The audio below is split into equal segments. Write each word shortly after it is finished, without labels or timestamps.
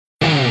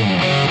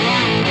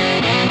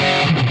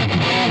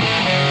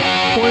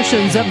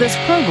Portions of this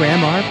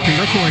program are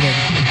pre-recorded.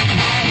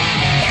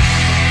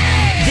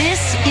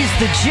 This is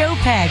the Joe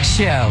Pags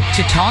Show.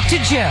 To talk to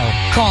Joe,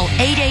 call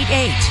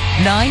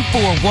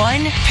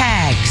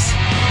 888-941-PAGS.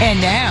 And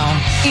now,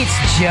 it's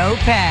Joe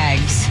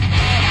Pags.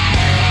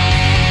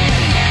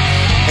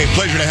 Hey,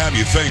 pleasure to have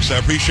you. Thanks. I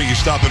appreciate you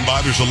stopping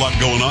by. There's a lot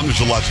going on. There's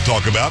a lot to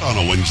talk about on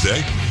a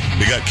Wednesday.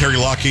 We got Carrie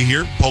Lockie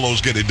here.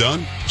 Polo's Get It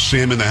Done.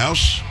 Sam in the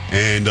house.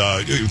 And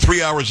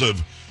 3 hours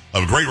of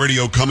great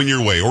radio coming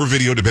your way, or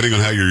video, depending on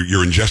how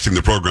you're ingesting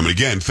the program. And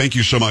again, thank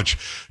you so much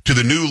to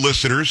the new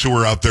listeners who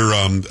are out there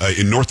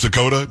in North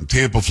Dakota,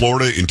 Tampa,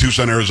 Florida, in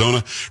Tucson,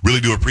 Arizona. Really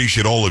do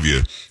appreciate all of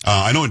you.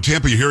 I know in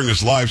Tampa you're hearing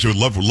us live, so we'd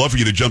love for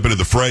you to jump into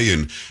the fray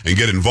and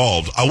get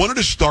involved. I wanted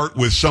to start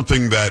with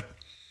something that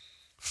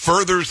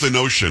furthers the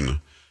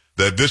notion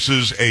that this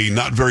is a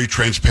not very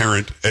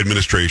transparent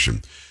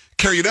administration.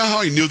 Carrie, you know how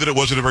I knew that it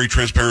wasn't a very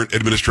transparent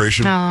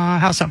administration?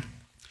 How so?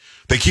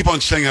 They keep on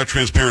saying how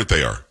transparent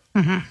they are.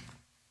 Mm-hmm.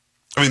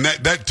 I mean,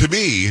 that to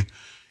me,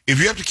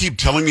 if you have to keep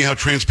telling me how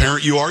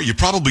transparent you are, you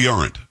probably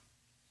aren't.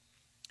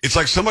 It's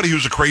like somebody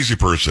who's a crazy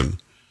person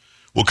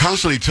will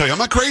constantly tell you, I'm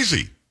not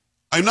crazy.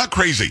 I'm not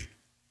crazy.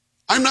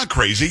 I'm not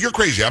crazy. You're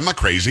crazy. I'm not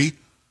crazy.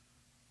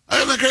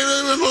 I'm not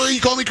crazy.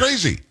 You call me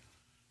crazy.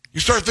 You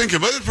start thinking,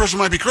 well, this person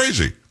might be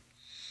crazy.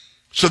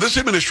 So this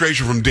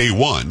administration from day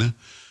one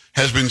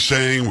has been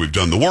saying, we've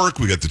done the work,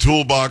 we got the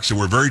toolbox, and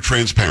we're very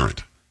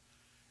transparent.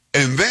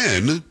 And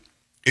then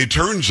it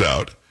turns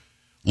out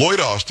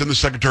Lloyd Austin, the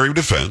Secretary of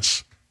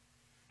Defense,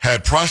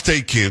 had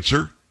prostate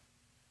cancer,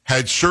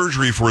 had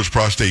surgery for his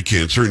prostate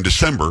cancer in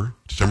December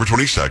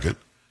 22nd.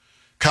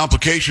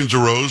 Complications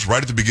arose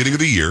right at the beginning of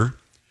the year,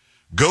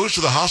 goes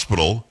to the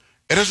hospital,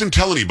 and doesn't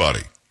tell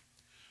anybody.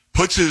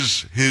 Puts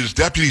his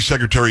deputy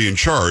secretary in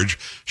charge.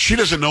 She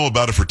doesn't know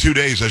about it for 2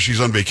 days as she's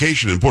on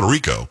vacation in Puerto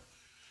Rico.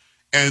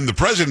 And the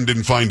president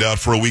didn't find out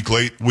for a week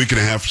and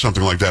a half,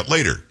 something like that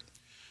later.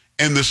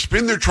 And the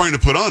spin they're trying to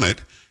put on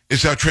it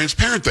is how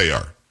transparent they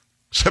are.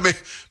 So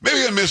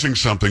maybe I'm missing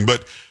something,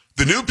 but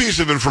the new piece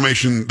of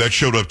information that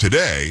showed up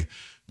today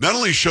not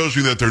only shows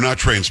me that they're not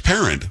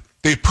transparent,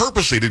 they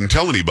purposely didn't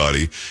tell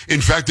anybody.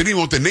 In fact, they didn't even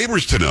want the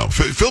neighbors to know.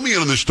 Fill me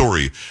in on this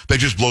story that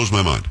just blows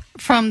my mind.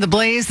 From The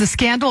Blaze, the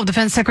scandal of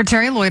Defense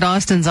Secretary Lloyd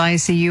Austin's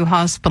ICU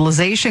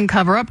hospitalization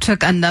cover-up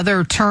took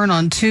another turn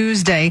on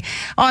Tuesday.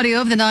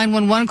 Audio of the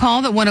 911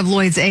 call that one of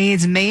Lloyd's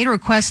aides made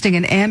requesting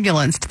an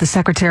ambulance to the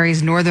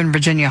Secretary's Northern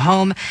Virginia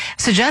home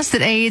suggests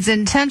that aides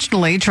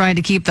intentionally tried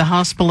to keep the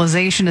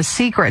hospitalization a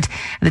secret.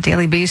 The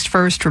Daily Beast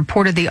first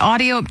reported the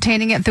audio,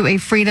 obtaining it through a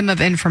Freedom of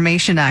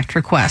Information Act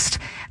request.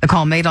 The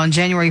call made on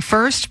January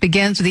 1st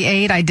begins with the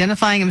aide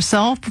identifying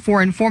himself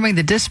before informing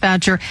the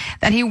dispatcher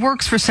that he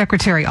works for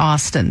Secretary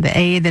Austin. The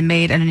aide then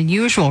made an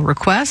unusual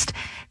request.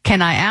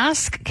 Can I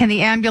ask, can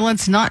the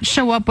ambulance not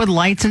show up with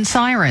lights and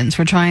sirens?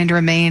 We're trying to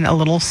remain a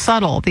little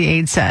subtle, the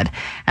aide said.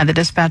 And the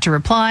dispatcher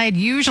replied,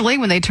 usually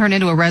when they turn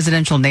into a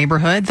residential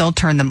neighborhood, they'll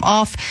turn them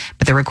off,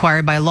 but they're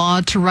required by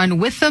law to run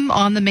with them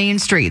on the main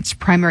streets.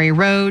 Primary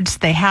roads,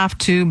 they have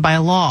to by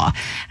law.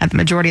 And the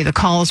majority of the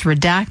calls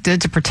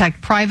redacted to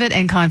protect private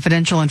and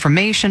confidential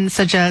information,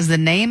 such as the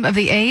name of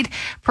the aide,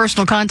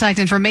 personal contact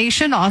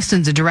information,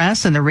 Austin's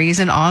address, and the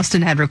reason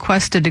Austin had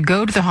requested to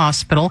go to the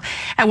hospital.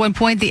 At one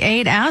point, the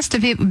aide asked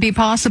if it would be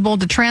possible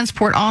to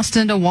transport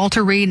Austin to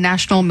Walter Reed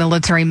National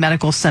Military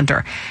Medical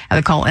Center. And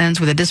the call ends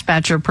with a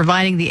dispatcher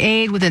providing the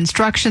aide with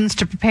instructions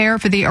to prepare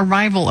for the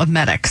arrival of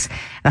medics.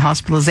 The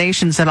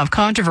hospitalization set off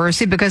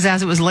controversy because,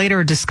 as it was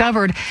later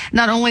discovered,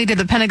 not only did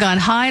the Pentagon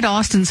hide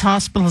Austin's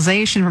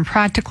hospitalization from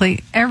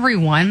practically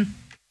everyone.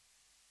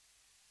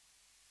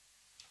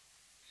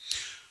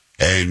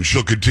 And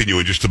she'll continue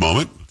in just a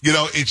moment. You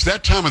know, it's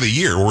that time of the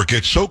year where it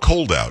gets so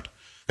cold out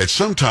that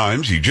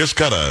sometimes you just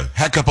gotta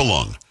hack up a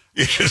lung.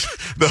 It's just,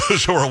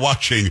 those who are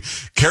watching,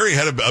 Carrie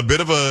had a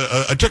bit of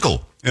a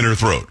tickle in her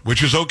throat,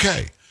 which is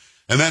okay.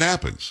 And that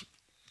happens.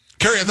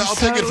 Carrie, I'll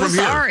take it from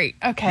here. Sorry.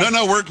 Okay.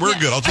 No, we're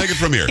good. I'll take it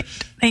from here.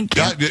 Thank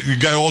you. You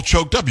got all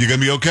choked up. You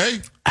going to be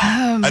okay?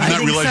 I did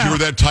not realize you were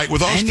that tight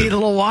with Austin. I need a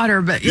little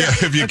water, but yeah.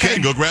 If you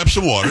can, go grab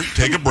some water,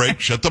 take a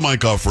break, shut the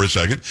mic off for a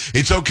second.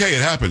 It's okay.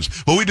 It happens.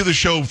 When we do the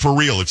show for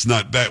real,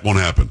 that won't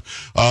happen.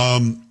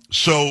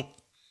 So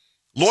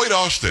Lloyd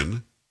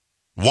Austin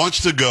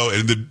wants to go,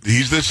 and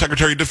he's the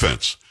Secretary of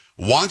Defense,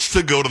 wants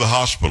to go to the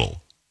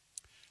hospital,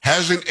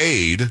 has an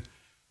aide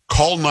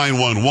call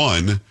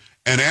 911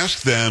 and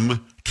ask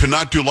them to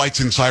not do lights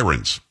and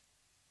sirens.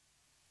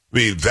 I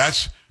mean,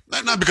 that's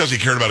not because he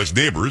cared about his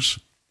neighbors.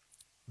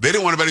 They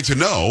didn't want anybody to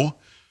know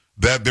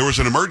that there was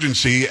an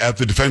emergency at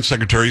the Defense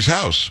Secretary's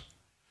house.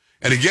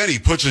 And again, he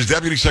puts his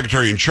deputy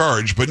secretary in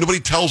charge, but nobody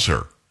tells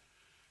her.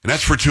 And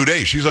that's for 2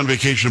 days. She's on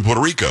vacation in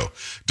Puerto Rico.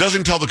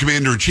 Doesn't tell the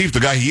commander-in-chief, the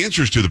guy he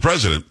answers to, the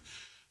president,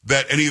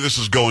 that any of this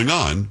is going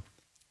on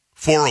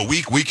for a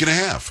week and a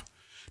half.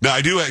 Now,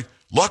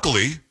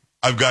 luckily,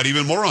 I've got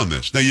even more on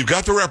this. Now, you've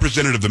got the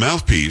representative, the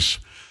mouthpiece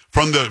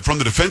from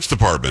the Defense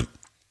Department,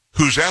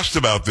 who's asked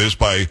about this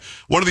by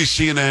one of these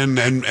CNN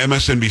and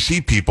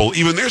MSNBC people.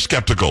 Even they're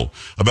skeptical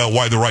about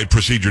why the right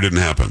procedure didn't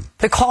happen.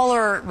 The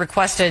caller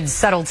requested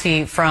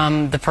subtlety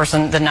from the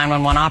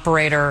 911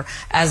 operator,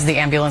 as the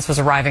ambulance was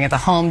arriving at the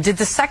home. Did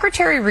the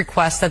secretary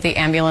request that the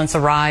ambulance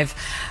arrive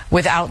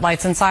without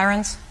lights and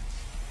sirens?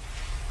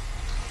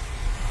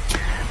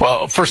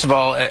 Well, first of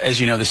all, as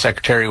you know, the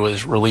secretary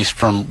was released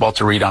from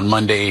Walter Reed on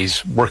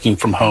Mondays, working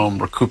from home,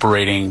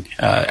 recuperating,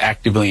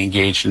 actively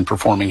engaged in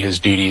performing his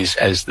duties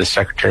as the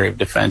Secretary of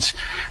Defense.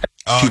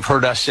 You've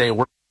heard us say...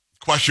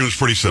 Question was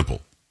pretty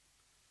simple.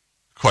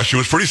 Question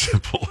was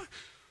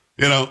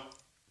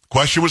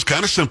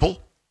kind of simple.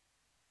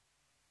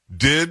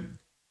 Did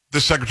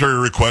the secretary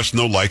request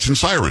no lights and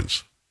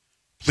sirens?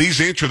 Please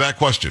answer that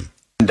question.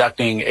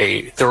 Conducting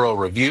a thorough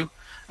review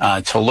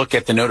to look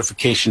at the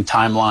notification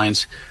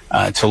timelines,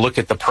 to look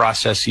at the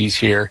processes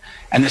here.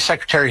 And the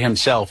secretary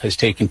himself has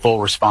taken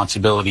full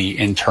responsibility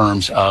in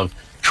terms of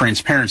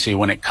transparency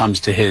when it comes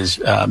to his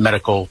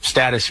medical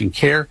status and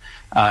care,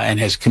 and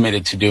has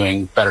committed to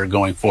doing better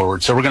going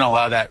forward. So we're going to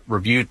allow that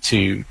review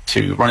to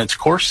run its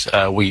course.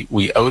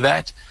 We owe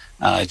that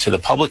to the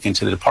public and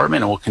to the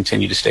department, and we'll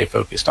continue to stay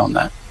focused on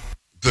that.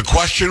 The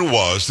question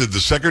was, did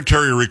the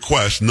secretary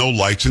request no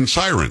lights and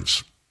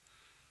sirens?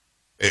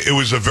 It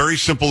was a very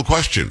simple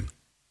question.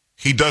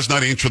 He does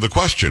not answer the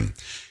question.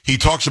 He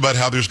talks about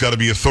how there's got to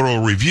be a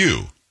thorough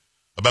review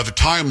about the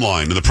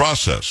timeline and the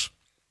process.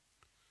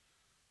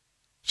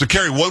 So,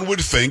 Carrie, one would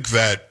think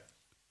that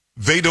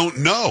they don't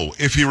know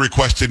if he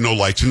requested no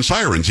lights and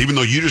sirens, even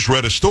though you just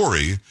read a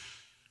story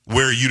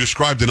where you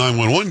described the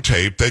 911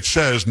 tape that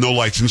says no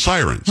lights and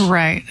sirens.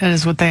 Right. That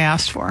is what they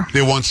asked for.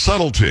 They want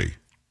subtlety.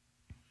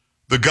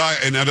 The guy,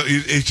 and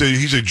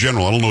he's a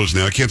general. I don't know his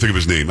name. I can't think of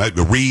his name.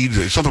 Reed,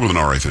 something with an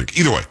R, I think.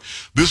 Either way,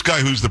 this guy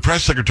who's the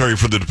press secretary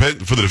for the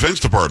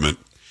Defense Department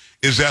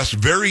is asked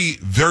very,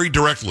 very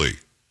directly,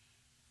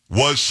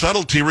 was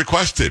subtlety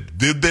requested?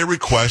 Did they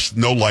request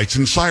no lights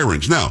and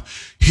sirens? Now,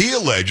 he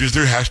alleges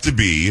there has to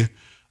be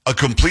a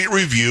complete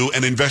review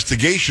and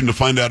investigation to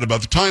find out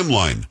about the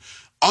timeline.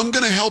 I'm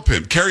going to help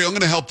him. Carrie, I'm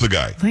going to help the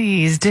guy.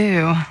 Please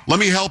do. Let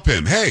me help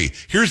him. Hey,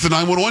 here's the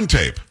 911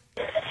 tape.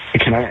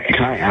 Can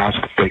I ask,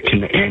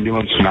 can the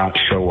ambulance not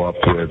show up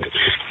with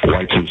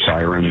lights and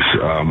sirens?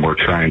 We're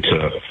trying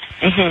to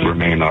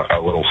remain a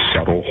little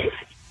subtle.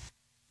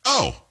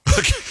 Oh,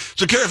 okay.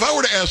 So, Carrie, if I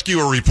were to ask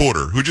you, a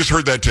reporter who just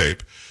heard that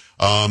tape,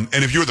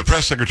 and if you were the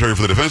press secretary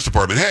for the Defense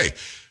Department, hey,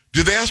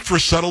 did they ask for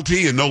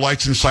subtlety and no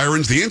lights and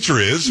sirens? The answer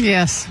is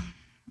yes.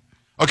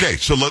 Okay,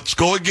 so let's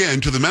go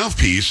again to the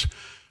mouthpiece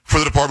for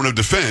the Department of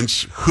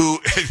Defense, who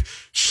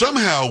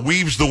somehow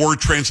weaves the word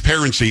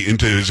transparency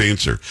into his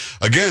answer.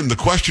 Again, the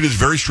question is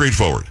very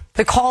straightforward.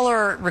 The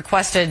caller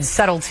requested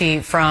subtlety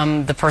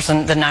from the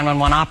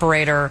 911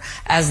 operator,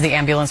 as the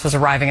ambulance was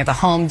arriving at the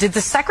home. Did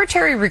the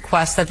secretary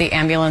request that the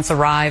ambulance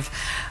arrive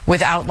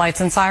without lights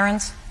and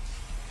sirens?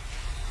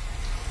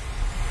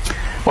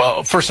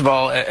 Well, first of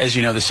all, as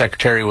you know, the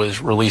secretary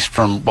was released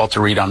from Walter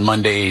Reed on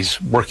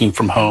Mondays, working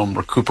from home,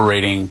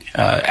 recuperating,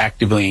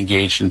 actively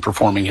engaged in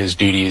performing his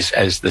duties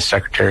as the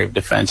Secretary of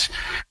Defense.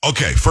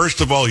 Okay, first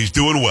of all, he's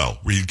doing well.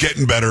 He's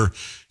getting better.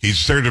 He's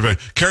Secretary.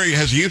 Carrie,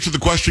 has he answered the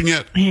question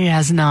yet? He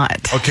has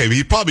not. Okay, but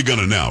he's probably going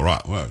to now,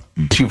 right? Well,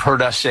 you've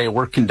heard us say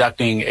we're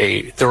conducting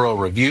a thorough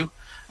review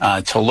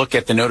to look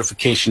at the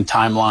notification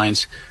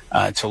timelines,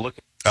 to look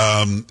at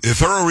a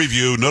thorough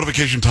review,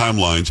 notification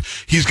timelines.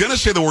 He's going to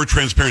say the word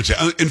transparency.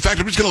 In fact,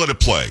 I'm just going to let it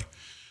play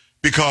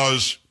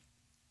because,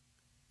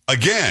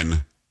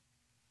 again,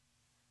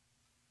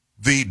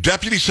 the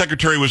deputy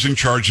secretary was in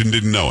charge and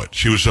didn't know it.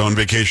 She was on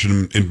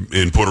vacation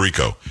in Puerto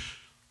Rico.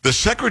 The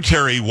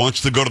secretary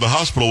wants to go to the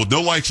hospital with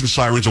no lights and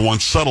sirens and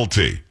wants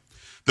subtlety.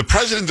 The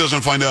president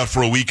doesn't find out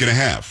for a week and a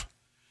half.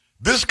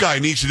 This guy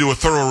needs to do a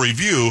thorough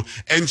review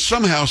and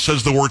somehow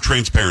says the word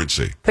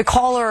transparency. The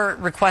caller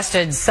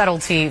requested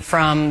subtlety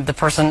from the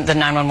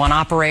 911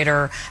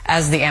 operator,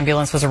 as the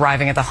ambulance was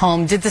arriving at the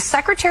home. Did the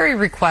secretary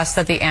request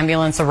that the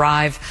ambulance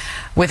arrive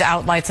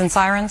without lights and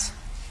sirens?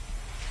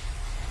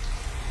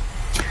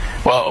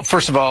 Well,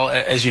 first of all,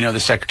 as you know,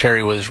 the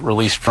secretary was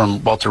released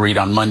from Walter Reed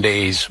on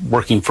Mondays,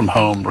 working from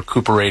home,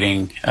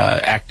 recuperating,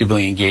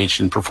 actively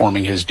engaged in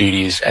performing his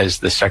duties as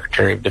the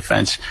Secretary of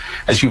Defense.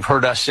 As you've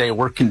heard us say,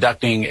 we're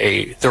conducting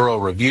a thorough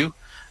review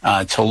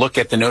to look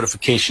at the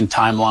notification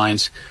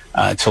timelines,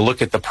 to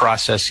look at the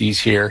processes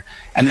here.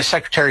 And the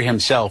secretary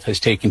himself has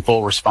taken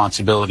full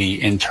responsibility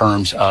in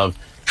terms of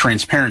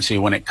transparency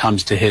when it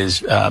comes to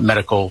his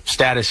medical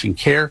status and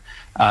care,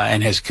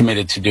 and has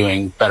committed to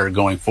doing better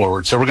going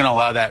forward. So we're going to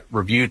allow that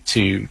review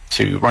to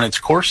run its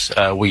course.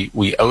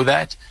 We owe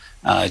that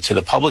to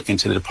the public and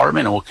to the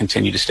department, and we'll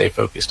continue to stay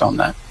focused on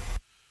that.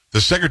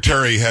 The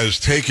secretary has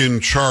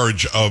taken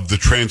charge of the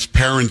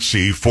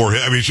transparency for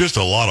him. I mean, it's just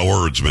a lot of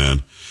words,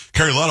 man.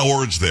 Carrie, a lot of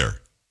words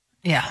there.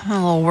 Yeah, a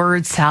little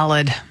word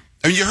salad.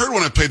 I mean, you heard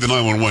when I played the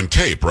 911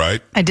 tape,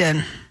 right? I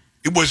did.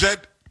 Was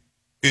that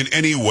in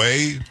any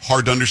way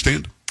hard to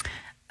understand?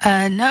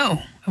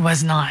 No, it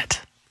was not.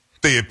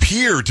 They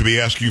appear to be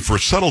asking for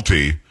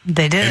subtlety.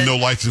 They did. And no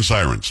lights and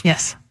sirens.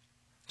 Yes.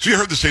 So you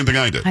heard the same thing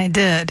I did. I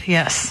did,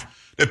 yes.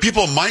 Now,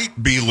 people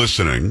might be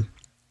listening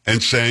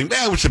and saying,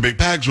 what's the big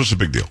Pags? What's the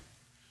big deal?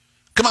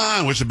 Come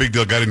on, what's the big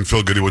deal? Guy didn't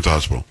feel good. He went to the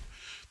hospital.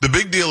 The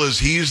big deal is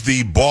he's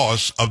the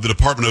boss of the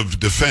Department of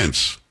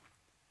Defense.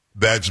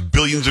 That's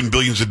billions and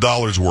billions of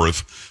dollars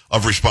worth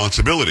of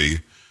responsibility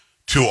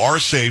to our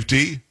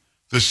safety,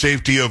 the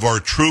safety of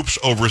our troops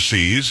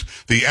overseas,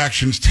 the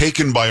actions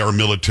taken by our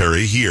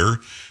military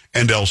here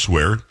and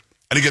elsewhere.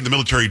 And again, the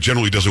military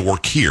generally doesn't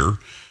work here.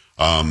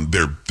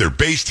 They're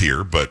based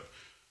here, but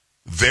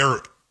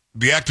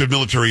the active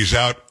military is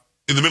out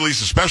in the Middle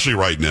East, especially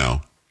right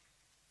now,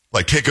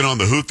 like taking on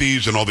the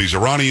Houthis and all these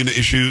Iranian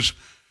issues.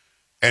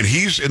 And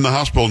he's in the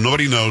hospital.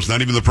 Nobody knows,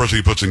 not even the person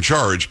he puts in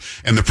charge.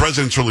 And the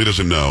president certainly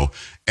doesn't know.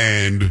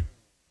 And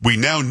we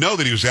now know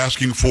that he was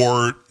asking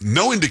for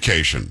no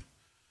indication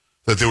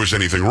that there was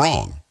anything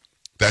wrong.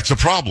 That's a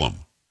problem.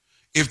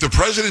 If the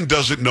president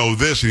doesn't know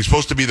this, and he's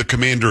supposed to be the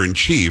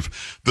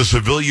commander-in-chief, the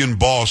civilian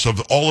boss of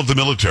all of the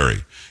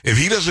military, if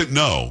he doesn't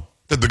know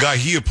that the guy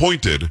he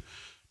appointed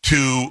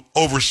to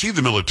oversee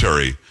the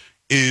military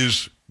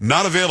is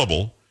not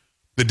available,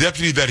 the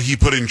deputy that he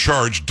put in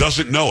charge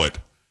doesn't know it,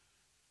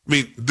 I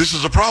mean, this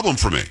is a problem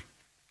for me.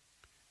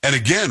 And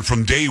again,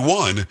 from day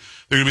one, they're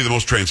going to be the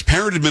most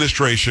transparent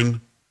administration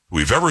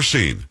we've ever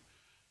seen.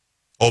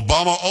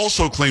 Obama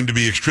also claimed to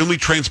be extremely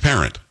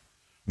transparent,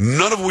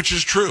 none of which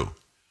is true.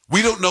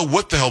 We don't know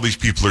what the hell these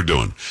people are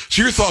doing.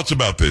 So your thoughts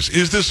about this.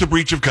 Is this a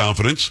breach of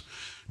confidence?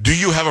 Do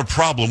you have a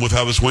problem with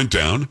how this went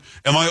down?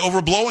 Am I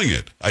overblowing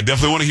it? I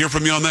definitely want to hear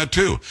from you on that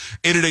too.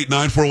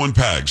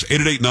 888-941-PAGS,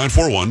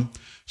 888-941-7247,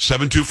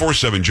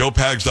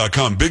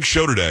 joepags.com. Big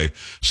show today.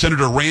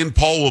 Senator Rand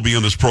Paul will be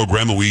on this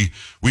program, and we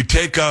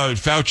take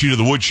Fauci to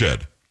the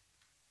woodshed.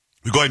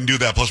 We go ahead and do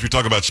that. Plus, we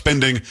talk about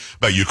spending,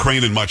 about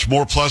Ukraine, and much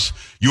more. Plus,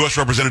 U.S.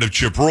 Representative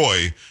Chip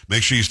Roy.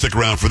 Make sure you stick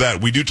around for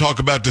that. We do talk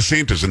about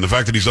DeSantis and the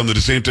fact that he's on the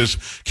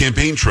DeSantis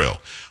campaign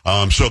trail.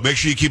 So make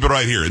sure you keep it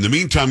right here. In the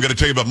meantime, I'm going to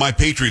tell you about My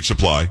Patriot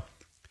Supply.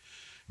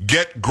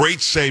 Get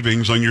great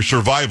savings on your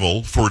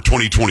survival for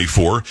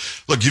 2024.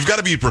 Look, you've got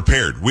to be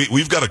prepared.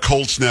 We've got a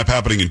cold snap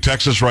happening in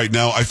Texas right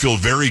now. I feel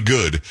very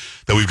good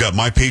that we've got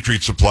My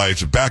Patriot Supply.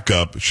 It's a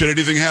backup should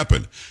anything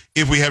happen.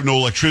 If we have no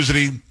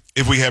electricity,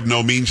 if we have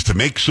no means to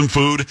make some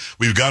food,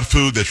 we've got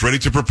food that's ready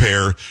to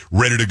prepare,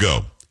 ready to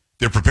go.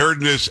 Their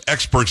preparedness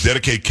experts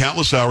dedicate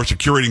countless hours to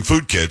curating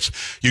food kits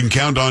you can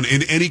count on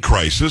in any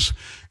crisis.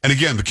 And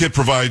again, the kit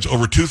provides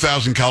over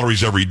 2,000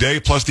 calories every day.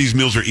 Plus, these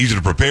meals are easy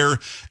to prepare.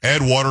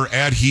 Add water,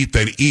 add heat,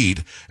 then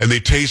eat. And they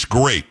taste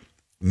great.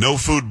 No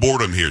food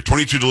boredom here.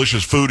 22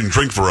 delicious food and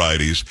drink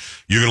varieties.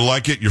 You're going to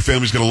like it. Your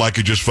family's going to like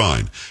it just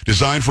fine.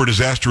 Designed for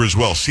disaster as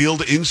well.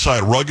 Sealed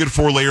inside rugged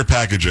 4-layer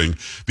packaging.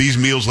 These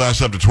meals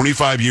last up to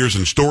 25 years,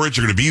 and storage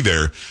are going to be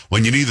there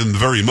when you need them the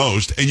very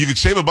most. And you can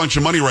save a bunch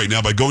of money right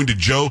now by going to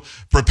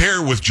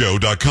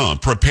preparewithjoe.com.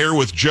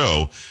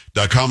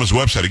 Preparewithjoe.com is the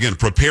website. Again,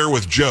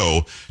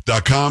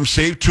 preparewithjoe.com.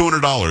 Save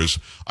 $200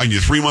 on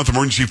your 3-month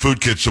emergency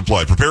food kit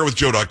supply.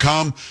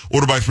 Preparewithjoe.com.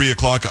 Order by 3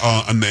 o'clock,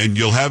 and then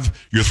you'll have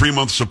your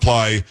 3-month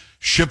supply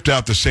shipped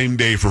out the same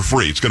day for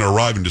free. It's going to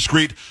arrive in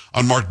discreet,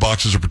 unmarked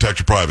boxes to protect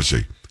your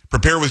privacy.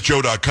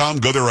 Preparewithjoe.com.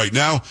 Go there right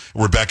now.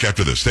 We're back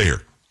after this. Stay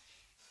here.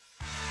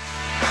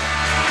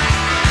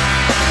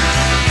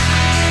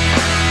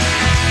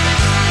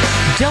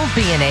 Don't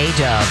be an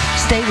A-dub.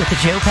 Stay with the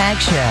Joe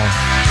Pags Show.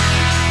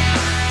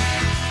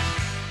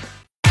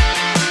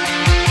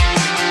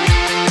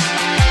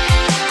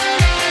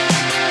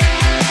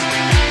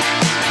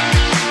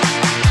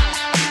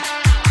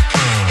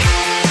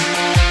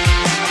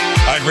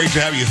 Great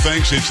to have you.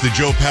 Thanks. It's the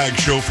Joe Pags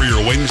Show for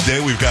your Wednesday.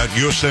 We've got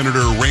U.S.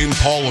 Senator Rand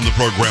Paul on the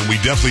program. We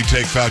definitely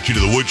take Fauci to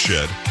the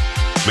woodshed.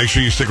 Make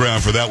sure you stick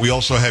around for that. We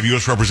also have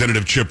U.S.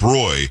 Representative Chip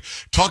Roy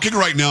talking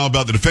right now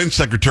about the Defense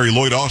Secretary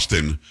Lloyd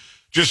Austin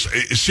just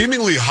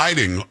seemingly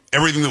hiding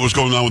everything that was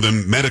going on with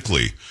him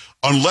medically,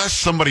 unless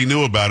somebody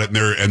knew about it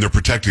and they're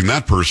protecting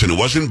that person. It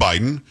wasn't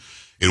Biden.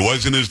 It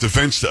wasn't his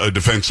defense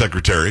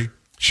secretary.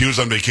 She was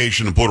on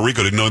vacation in Puerto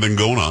Rico, didn't know anything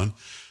going on.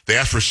 They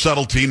asked for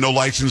subtlety, no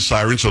lights and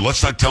sirens, so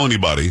let's not tell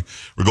anybody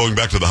we're going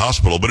back to the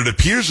hospital. But it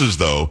appears as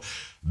though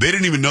they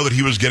didn't even know that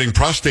he was getting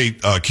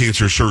prostate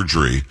cancer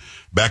surgery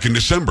back in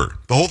December.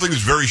 The whole thing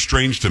is very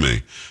strange to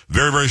me.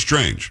 Very, very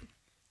strange.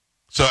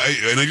 So,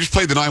 I just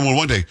played the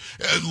 911 day.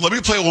 Let me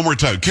play it one more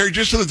time. Carrie,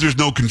 just so that there's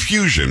no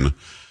confusion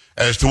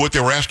as to what they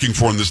were asking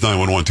for in this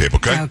 911 tape,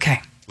 okay? Okay.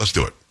 Let's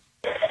do it.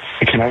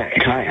 Can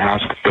I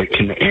ask, but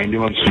can the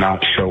ambulance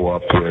not show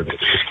up with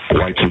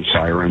lights and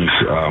sirens?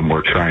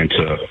 We're trying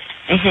to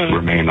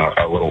remain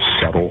a little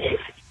subtle.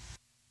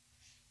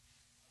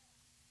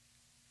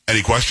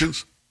 Any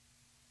questions?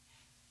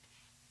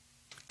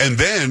 And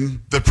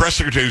then the press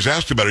secretary was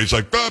asked about it. He's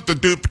like,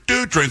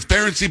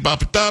 transparency,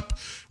 bop-a-dop.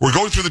 We're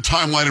going through the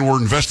timeline and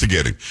we're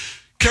investigating.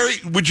 Carrie,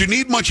 would you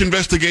need much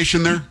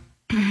investigation there?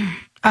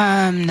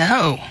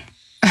 No.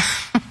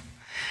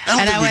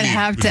 And I would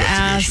have to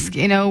ask,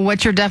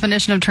 what's your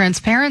definition of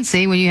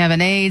transparency when you have an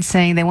aide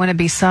saying they want to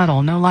be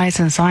subtle, no lights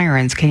and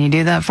sirens? Can you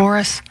do that for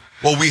us?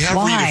 Well, we have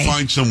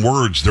redefined some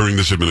words during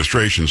this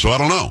administration, so I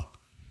don't know.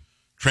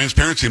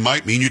 Transparency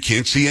might mean you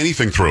can't see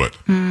anything through it.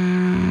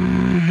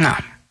 No.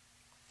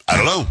 I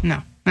don't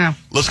know. No.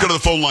 Let's go to the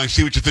phone line,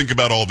 see what you think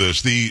about all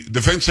this. The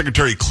defense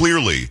secretary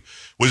clearly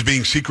was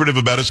being secretive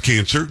about his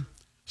cancer,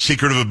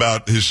 secretive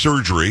about his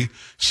surgery,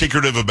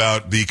 secretive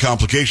about the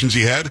complications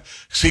he had,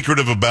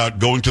 secretive about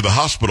going to the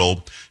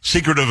hospital,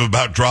 secretive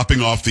about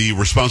dropping off the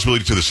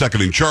responsibility to the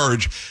second in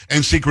charge,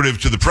 and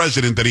secretive to the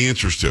president that he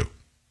answers to.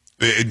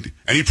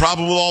 Any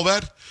problem with all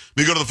that?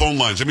 Let me go to the phone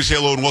lines. Let me say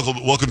hello and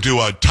welcome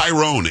to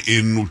Tyrone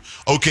in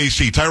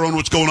OKC. Tyrone,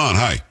 what's going on?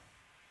 Hi.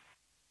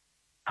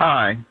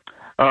 Hi.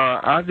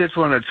 I just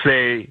want to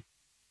say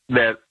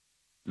that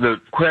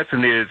the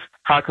question is,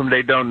 how come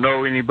they don't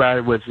know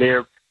anybody was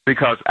there?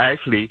 Because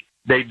actually,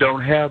 they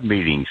don't have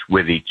meetings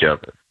with each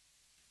other.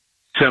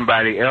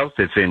 Somebody else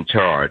is in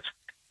charge.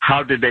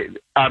 How did they?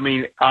 I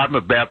mean, I'm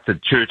a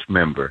Baptist church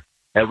member.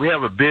 If we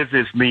have a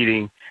business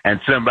meeting and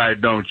somebody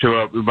don't show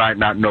up, we might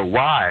not know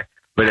why,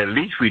 but at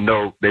least we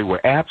know they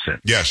were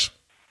absent. Yes.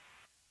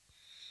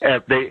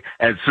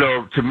 And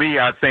so, to me,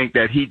 I think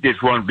that he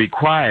just wanted to be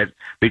quiet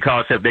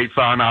because if they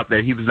found out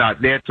that he was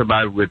not there,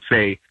 somebody would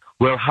say,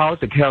 well, how's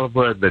the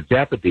caliber of the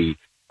deputy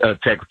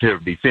secretary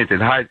of defense?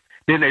 And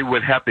then they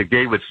would have to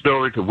give a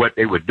story to what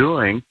they were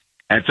doing.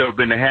 And so,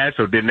 then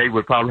they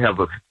would probably have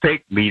a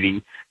fake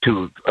meeting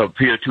to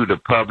appear to the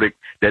public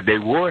that they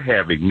were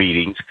having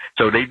meetings.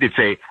 So they did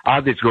say,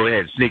 I'll just go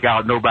ahead and sneak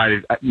out.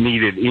 Nobody's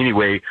needed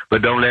anyway,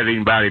 but don't let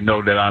anybody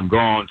know that I'm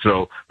gone.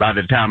 So by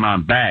the time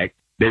I'm back,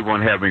 they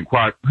won't have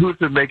inquired. Who's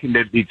making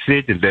the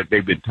decisions that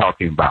they've been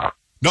talking about?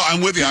 No,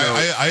 I'm with you.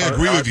 I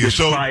agree with you.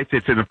 So,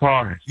 it's in the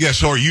past. Yeah,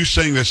 so are you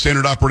saying that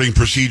standard operating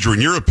procedure, in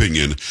your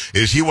opinion,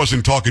 is he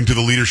wasn't talking to the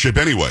leadership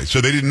anyway,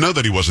 so they didn't know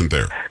that he wasn't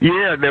there?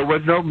 Yeah, there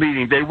was no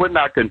meeting. They would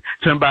not,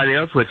 somebody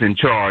else was in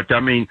charge. I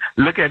mean,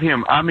 look at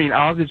him. I mean,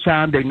 all the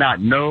time they not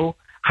know.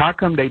 How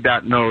come they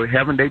not know?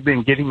 Haven't they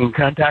been getting in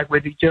contact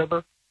with each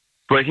other?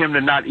 For him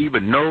to not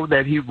even know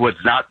that he was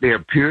not there,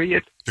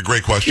 period. It's a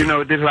great question. You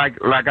know, just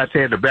like I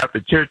said about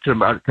the church,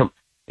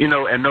 you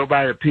know, and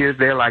nobody appears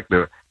there, like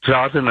the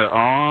sergeant of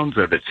arms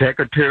or the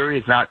secretary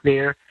is not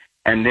there.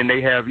 And then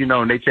they have, you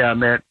know, and they say,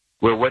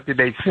 well, what did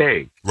they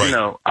say? Right. You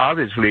know,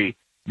 obviously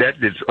that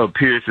just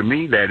appears to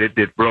me that it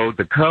just blows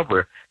the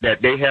cover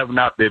that they have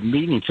not been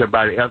meeting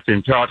somebody else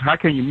in charge. How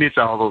can you miss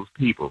all those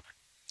people?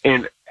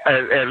 And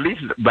at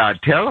least by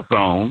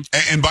telephone.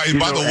 And by the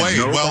way,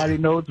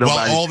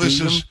 while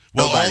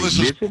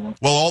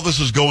all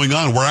this is going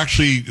on, we're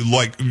actually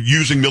like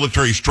using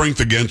military strength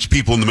against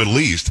people in the Middle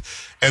East,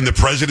 and the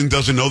president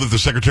doesn't know that the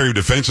Secretary of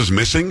Defense is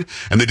missing,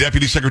 and the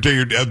Deputy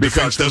Secretary of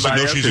Defense doesn't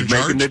know she's in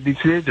charge.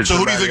 So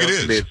who do you think it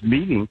is? This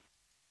meeting,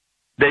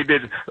 they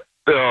did.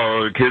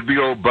 It could be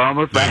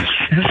Obama.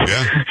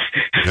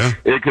 Yeah.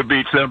 It could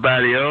be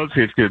somebody else.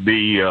 It could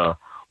be.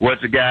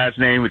 What's the guy's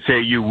name? Would say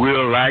you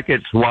will like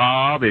it,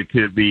 Schwab. It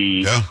could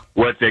be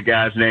what's that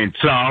guy's name?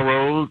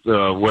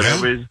 Soros,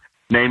 whatever his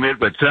name is.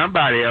 But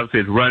somebody else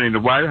is running the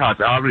White House.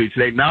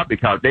 Obviously not,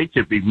 because they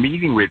should be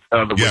meeting with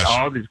with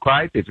all these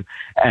crises,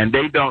 and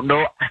they don't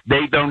know.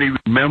 They don't even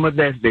remember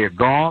that they're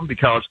gone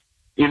because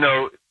they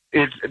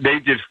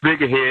just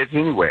figureheads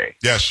anyway.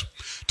 Yes,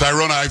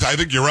 Tyrone, I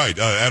think you're right.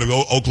 Out of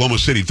Oklahoma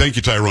City. Thank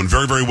you, Tyrone.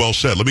 Very, very well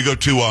said. Let me go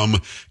to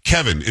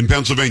Kevin in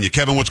Pennsylvania.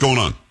 Kevin, what's going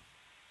on?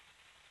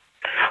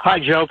 Hi,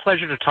 Joe.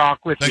 Pleasure to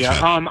talk with you.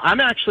 Man. I'm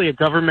actually a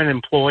government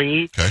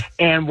employee,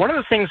 and one of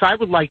the things I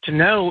would like to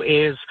know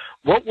is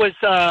what was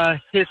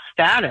his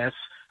status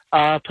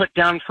put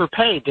down for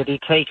pay? Did he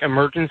take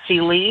emergency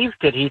leave?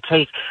 Did he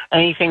take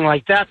anything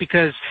like that?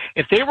 Because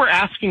if they were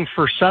asking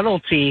for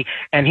subtlety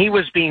and he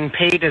was being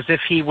paid as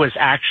if he was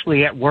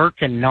actually at work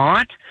and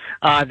not,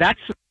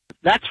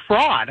 that's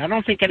fraud. I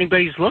don't think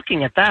anybody's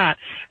looking at that.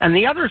 And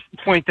the other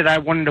point that I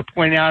wanted to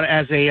point out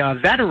as a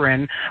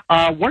veteran,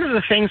 one of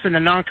the things in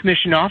the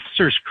non-commissioned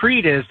officer's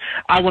creed is,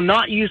 I will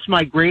not use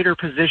my greater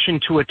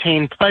position to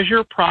attain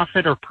pleasure,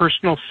 profit, or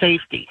personal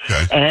safety.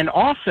 And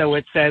also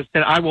it says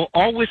that I will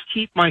always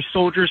keep my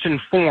soldiers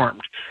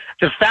informed.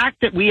 The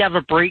fact that we have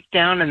a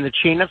breakdown in the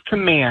chain of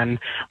command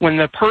when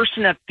the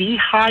person at the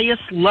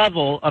highest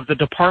level of the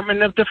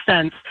Department of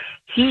Defense,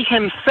 he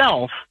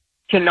himself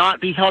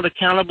cannot be held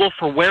accountable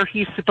for where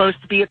he's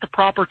supposed to be at the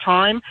proper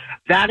time,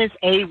 that is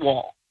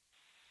AWOL.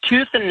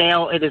 Tooth and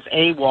nail, it is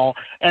AWOL.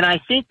 And I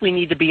think we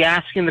need to be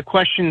asking the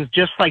questions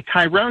just like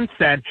Tyrone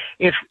said.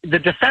 If the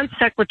defense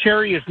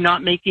secretary is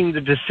not making the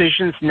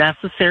decisions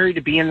necessary to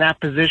be in that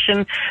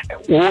position,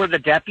 or the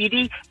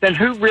deputy, then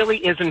who really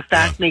is in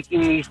fact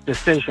making these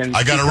decisions?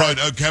 I got it right.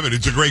 Kevin,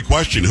 it's a great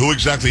question. Who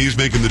exactly is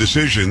making the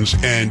decisions?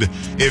 And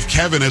if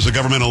Kevin, as a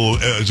government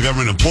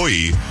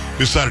employee,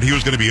 decided he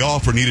was going to be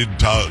off or needed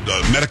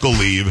medical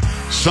leave,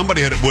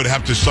 somebody would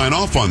have to sign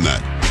off on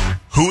that.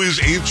 Who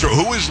is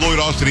Lloyd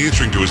Austin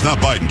answering to? It's not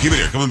Biden. Keep it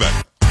here. Coming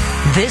back.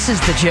 This is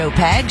the Joe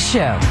Pags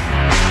Show.